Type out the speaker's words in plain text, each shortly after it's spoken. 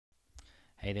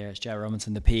Hey there, it's Joe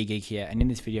Robinson, the PE Geek here, and in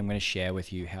this video I'm going to share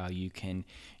with you how you can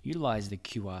utilize the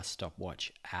QR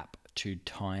Stopwatch app to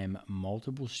time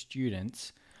multiple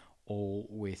students all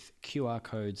with QR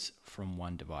codes from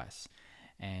one device.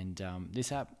 And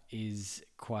this app is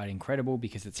quite incredible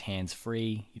because it's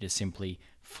hands-free. You just simply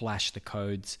flash the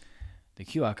codes, the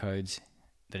QR codes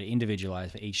that are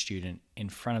individualized for each student in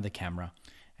front of the camera,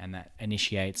 and that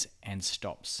initiates and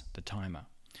stops the timer.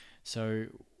 So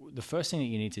the first thing that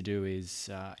you need to do is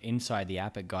inside the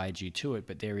app, it guides you to it,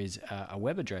 but there is a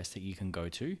web address that you can go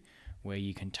to where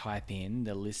you can type in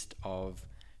the list of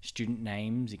student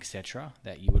names, etc.,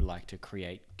 that you would like to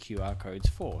create QR codes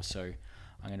for. So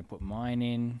I'm going to put mine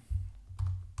in,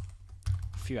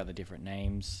 a few other different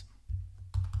names.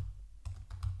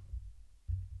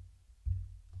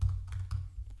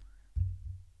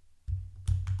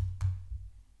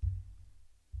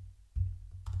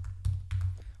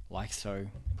 Like so,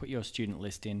 put your student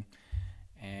list in,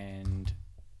 and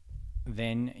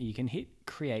then you can hit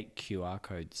create QR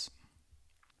codes.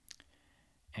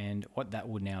 And what that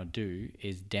will now do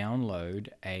is download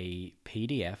a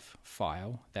PDF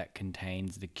file that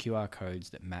contains the QR codes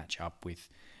that match up with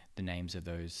the names of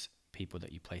those people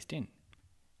that you placed in.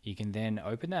 You can then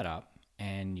open that up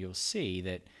and you'll see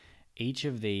that each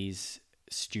of these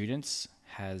students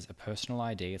has a personal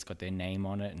ID. It's got their name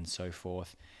on it and so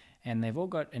forth. And they've all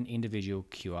got an individual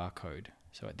QR code.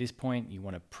 So at this point, you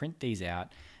want to print these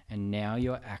out, and now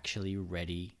you're actually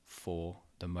ready for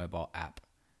the mobile app.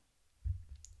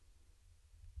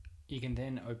 You can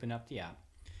then open up the app,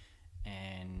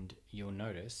 and you'll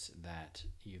notice that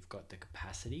you've got the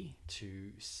capacity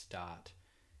to start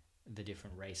the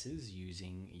different races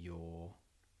using your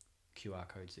QR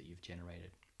codes that you've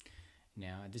generated.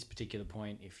 Now, at this particular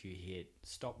point, if you hit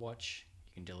stopwatch,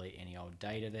 you can delete any old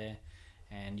data there.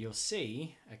 And you'll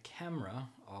see a camera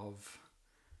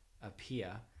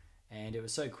appear, and it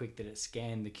was so quick that it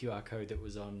scanned the QR code that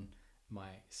was on my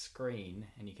screen,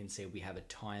 and you can see we have a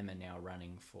timer now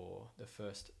running for the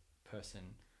first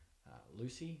person,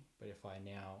 Lucy. But if I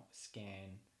now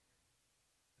scan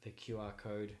the QR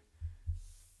code,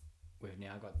 we've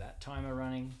now got that timer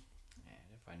running,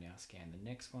 and if I now scan the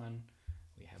next one,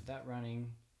 we have that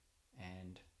running,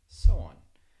 and so on.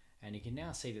 And you can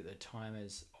now see that the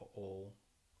timers are all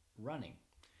running.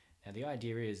 Now the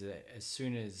idea is that as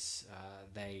soon as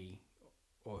they,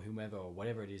 or whomever, or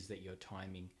whatever it is that you're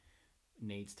timing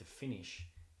needs to finish,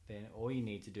 then all you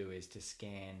need to do is to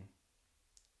scan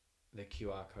the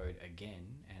QR code again,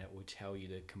 and it will tell you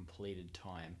the completed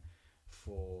time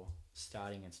for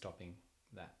starting and stopping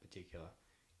that particular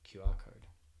QR code.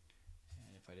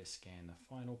 And if I just scan the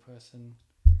final person,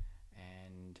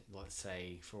 and let's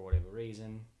say for whatever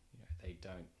reason they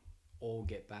don't all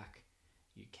get back,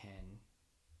 you can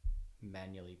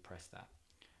manually press that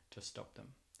to stop them.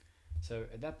 So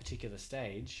at that particular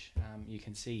stage, you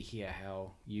can see here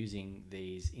how using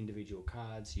these individual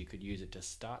cards, you could use it to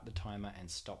start the timer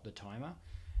and stop the timer,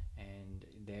 and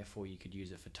therefore you could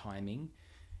use it for timing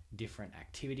different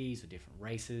activities or different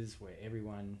races where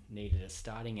everyone needed a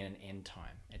starting and an end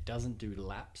time. It doesn't do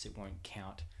laps, it won't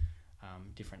count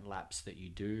different laps that you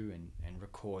do and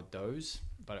record those,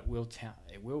 but it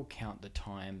will count the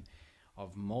time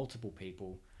of multiple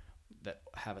people that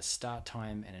have a start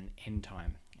time and an end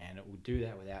time, and it will do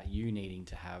that without you needing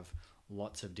to have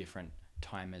lots of different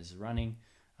timers running,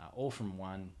 all from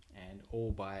one, and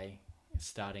all by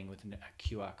starting with a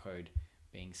QR code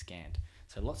being scanned.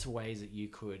 So lots of ways that you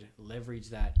could leverage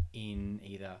that in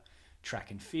either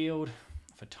track and field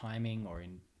for timing, or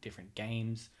in different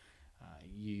games.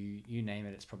 You name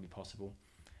it, it's probably possible.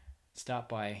 Start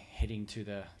by heading to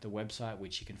the website,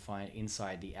 which you can find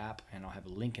inside the app, and I'll have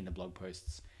a link in the blog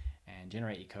posts, and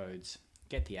generate your codes,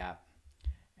 get the app,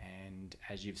 and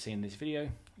as you've seen in this video,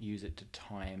 use it to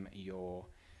time your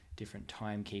different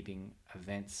timekeeping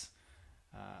events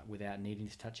without needing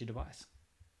to touch your device.